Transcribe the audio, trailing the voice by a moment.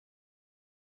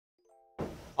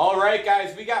All right,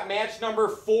 guys, we got match number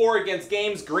 4 against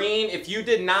GamesGreene. If you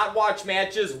did not watch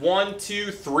matches 1,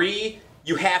 2, 3,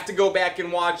 you have to go back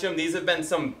and watch them. These have been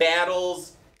some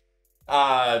battles.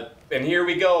 And here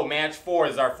we go. Match 4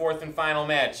 is our 4th and final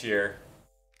match here.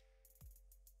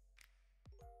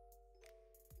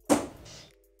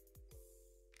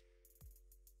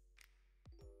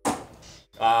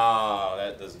 Oh,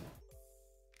 that doesn't...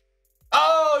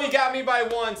 Oh, you got me by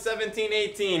 1,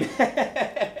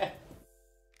 17-18.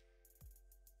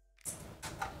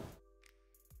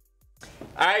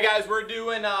 Alright guys, we're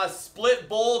doing a split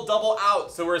bull double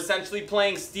out. So we're essentially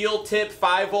playing steel tip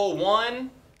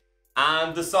 501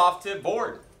 on the soft tip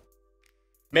board.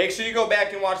 Make sure you go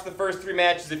back and watch the first 3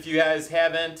 matches if you guys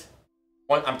haven't.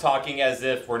 I'm talking as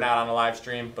if we're not on a live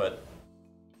stream, but...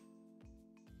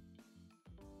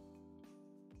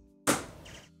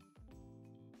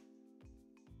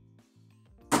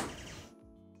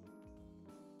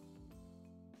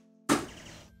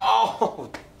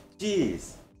 Oh,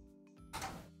 jeez.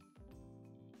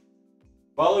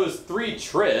 Well, it was 3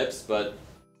 trips, but...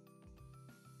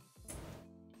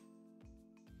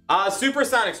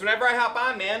 Supersonics, whenever I hop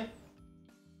on, man.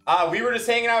 We were just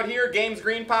hanging out here,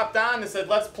 GamesGreene popped on and said,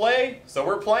 let's play. So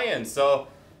we're playing, so...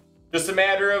 Just a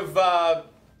matter of,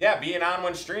 yeah, being on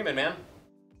when streaming, man.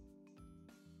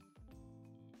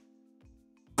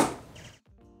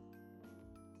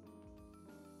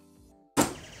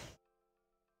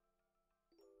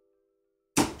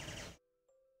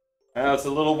 It's a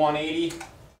little 180.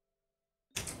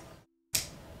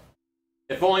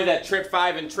 If only that trip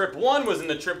 5 and trip 1 was in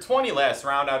the trip 20 last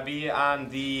round, I'd be on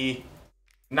the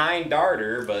 9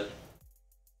 darter, but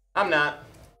I'm not.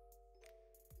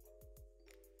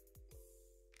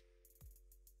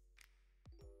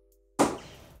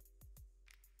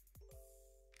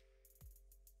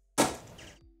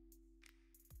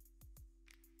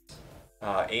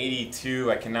 Uh,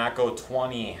 82, I cannot go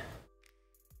 20.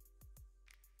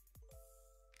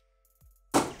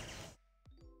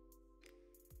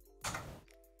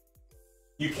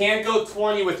 You can't go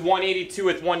 20 with 182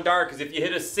 with 1 dart, because if you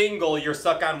hit a single, you're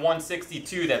stuck on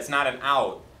 162. That's not an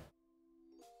out.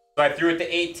 So I threw it to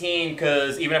 18,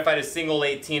 because even if I had a single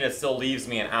 18, it still leaves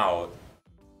me an out.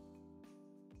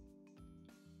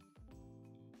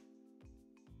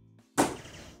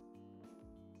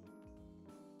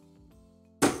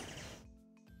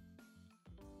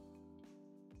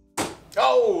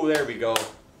 Oh, there we go.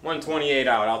 128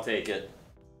 out, I'll take it.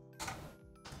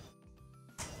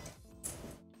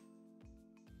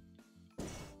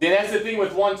 Then that's the thing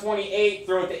with 128,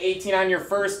 throw it to 18 on your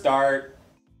first dart.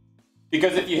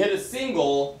 Because if you hit a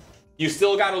single, you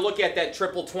still got to look at that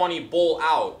triple 20 bull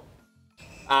out.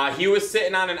 He was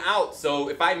sitting on an out, so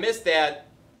if I miss that,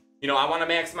 you know, I want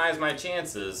to maximize my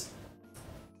chances.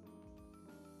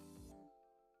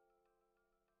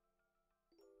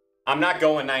 I'm not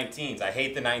going 19s. I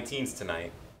hate the 19s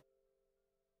tonight.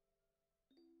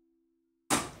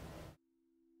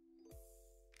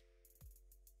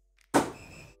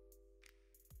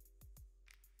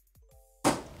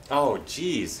 Oh,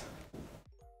 jeez.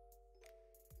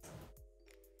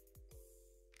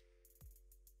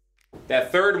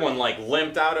 That third one, like,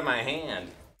 limped out of my hand.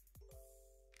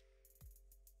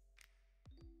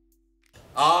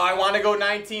 Oh, I want to go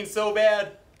 19 so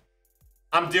bad.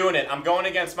 I'm doing it. I'm going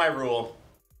against my rule.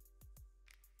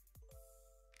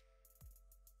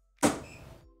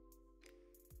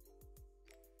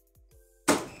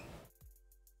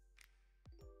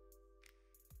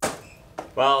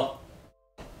 Well...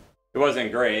 It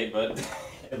wasn't great, but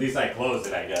at least I closed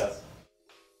it, I guess.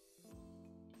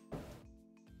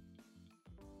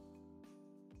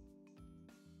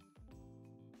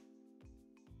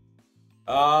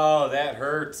 Oh, that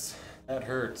hurts. That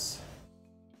hurts.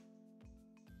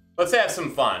 Let's have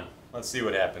some fun. Let's see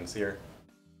what happens here.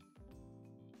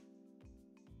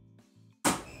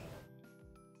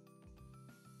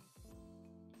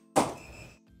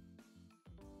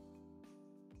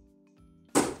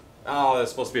 Oh, that's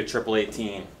supposed to be a triple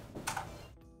 18.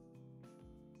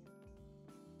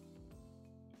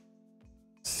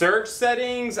 Search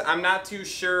settings, I'm not too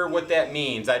sure what that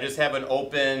means. I just have an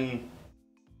open...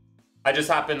 I just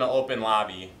hop in the open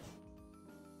lobby.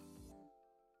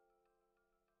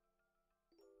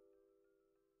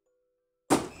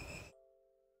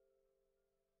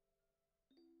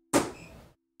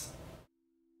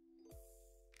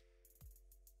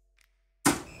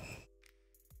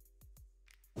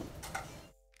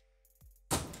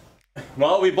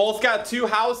 Well, we both got 2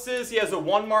 houses. He has a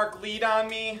 1 mark lead on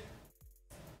me.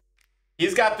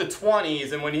 He's got the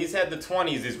 20s, and when he's had the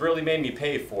 20s, he's really made me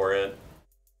pay for it.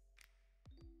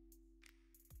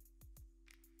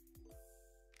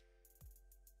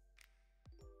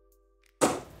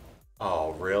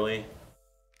 really?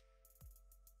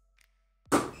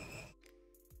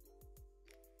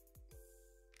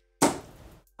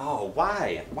 Oh,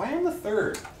 why? Why on the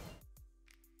third?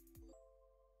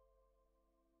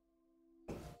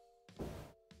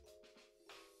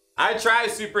 I try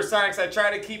Supersonics, I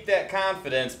try to keep that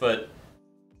confidence, but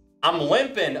I'm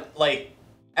limping, like,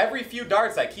 every few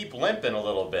darts I keep limping a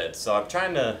little bit, so I'm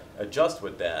trying to adjust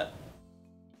with that.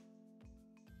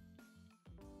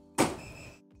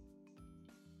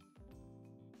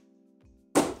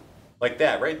 Like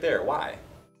that, right there, why?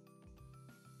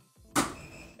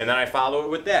 And then I follow it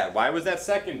with that. Why was that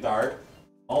second dart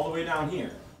all the way down here?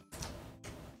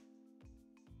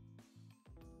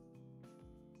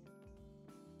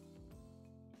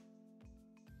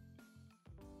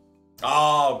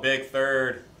 Oh, big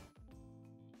third.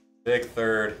 Big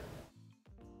third.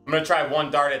 I'm gonna try one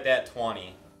dart at that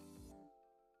 20.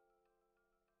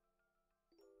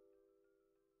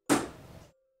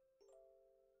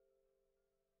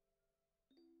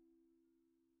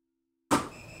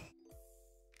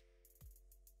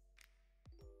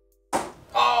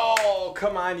 Oh,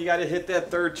 come on, you gotta hit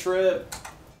that third trip.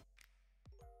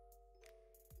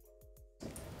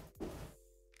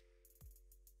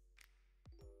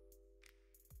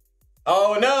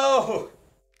 Oh no!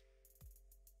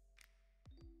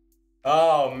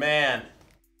 Oh man.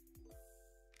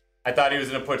 I thought he was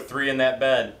gonna put 3 in that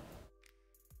bed.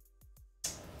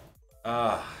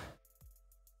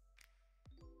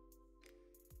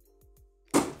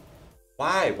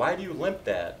 Why? Why do you limp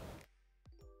that?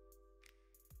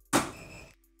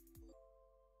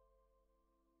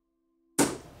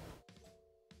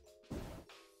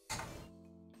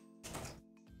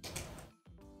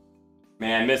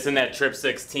 Man, missing that trip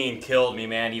 16 killed me,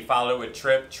 man. He followed it with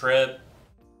trip, trip.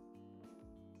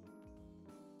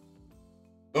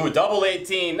 Ooh, double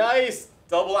 18. Nice!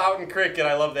 Double out in cricket.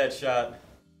 I love that shot.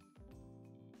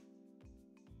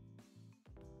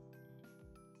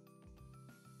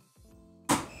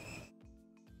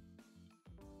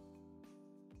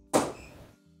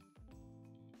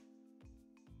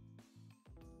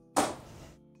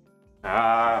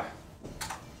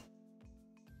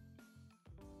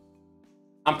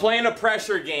 I'm playing a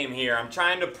pressure game here. I'm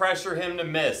trying to pressure him to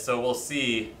miss, so we'll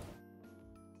see.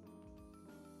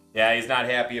 Yeah, he's not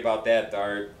happy about that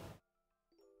dart.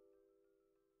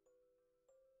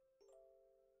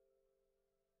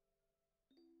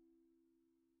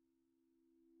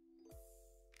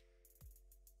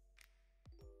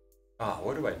 Oh,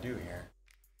 what do I do here?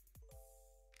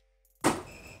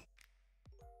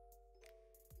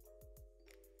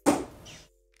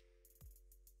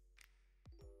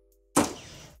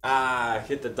 Ah,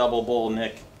 hit the double bull,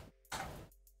 Nick.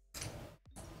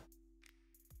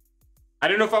 I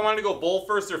don't know if I wanted to go bull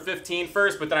first or 15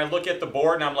 first, but then I look at the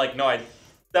board and I'm like, no, I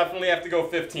definitely have to go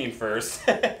 15 first.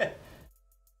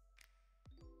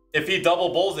 If he double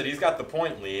bulls it, he's got the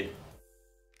point lead.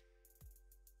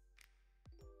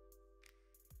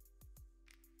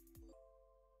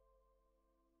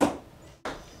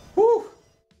 Whew!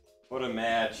 What a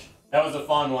match. That was a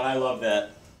fun one. I love that.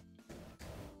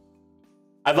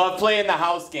 I love playing the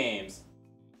house games.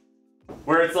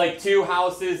 Where it's like 2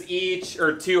 houses each,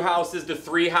 or 2 houses to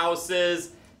 3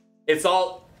 houses. It's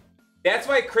all... That's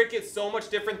why cricket's so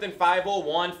much different than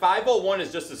 501. 501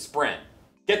 is just a sprint.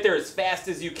 Get there as fast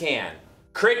as you can.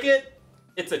 Cricket,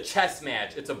 it's a chess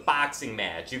match. It's a boxing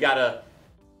match. You gotta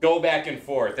go back and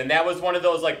forth. And that was one of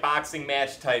those like boxing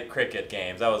match type cricket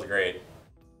games. That was great.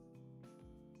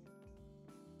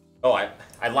 Oh,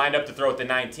 I lined up to throw with the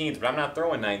 19s, but I'm not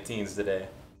throwing 19s today.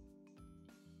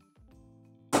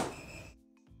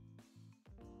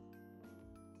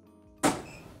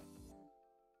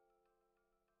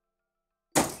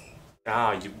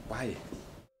 Ah, why?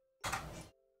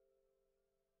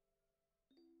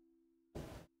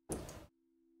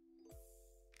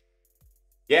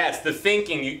 Yeah, it's the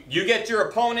thinking. You get your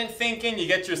opponent thinking, you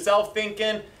get yourself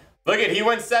thinking. Look at, he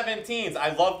went 17s.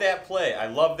 I love that play. I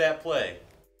love that play.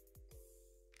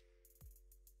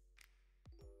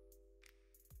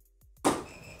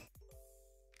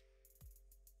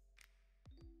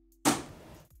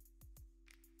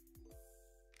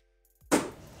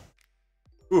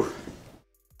 Ooh.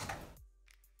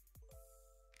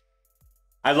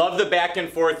 I love the back and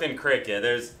forth in cricket.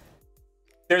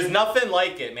 There's nothing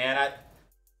like it, man.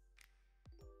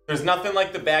 There's nothing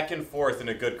like the back and forth in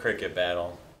a good cricket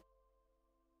battle.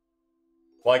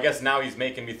 Well, I guess now he's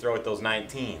making me throw at those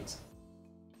 19s.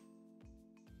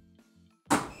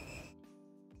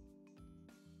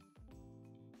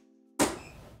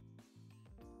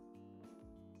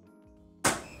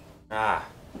 Ah.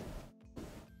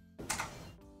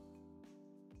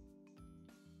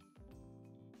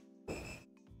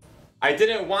 I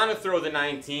didn't want to throw the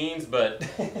 19s, but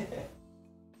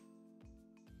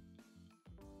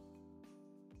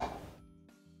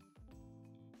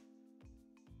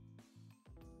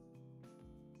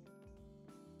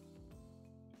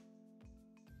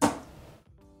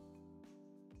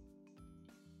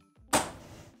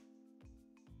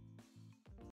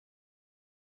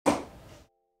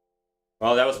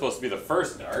well, that was supposed to be the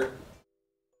first dart.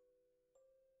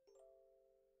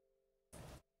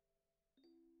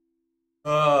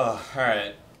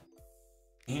 Alright.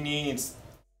 He needs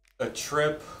a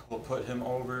trip. We'll put him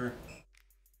over.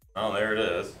 Oh, there it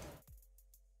is.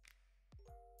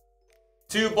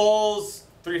 2 bulls,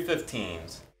 3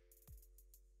 15s.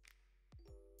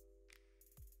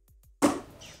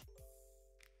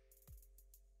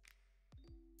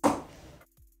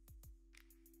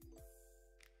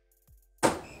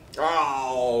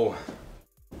 Oh!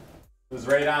 It was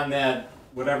right on that,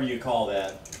 whatever you call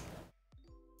that.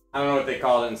 I don't know what they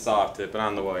call it in soft tip, but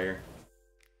on the wire.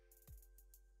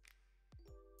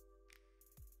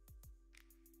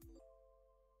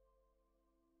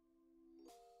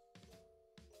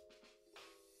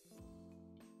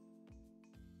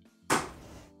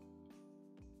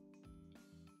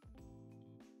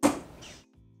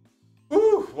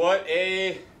 Whew, what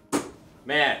a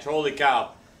match. Holy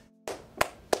cow.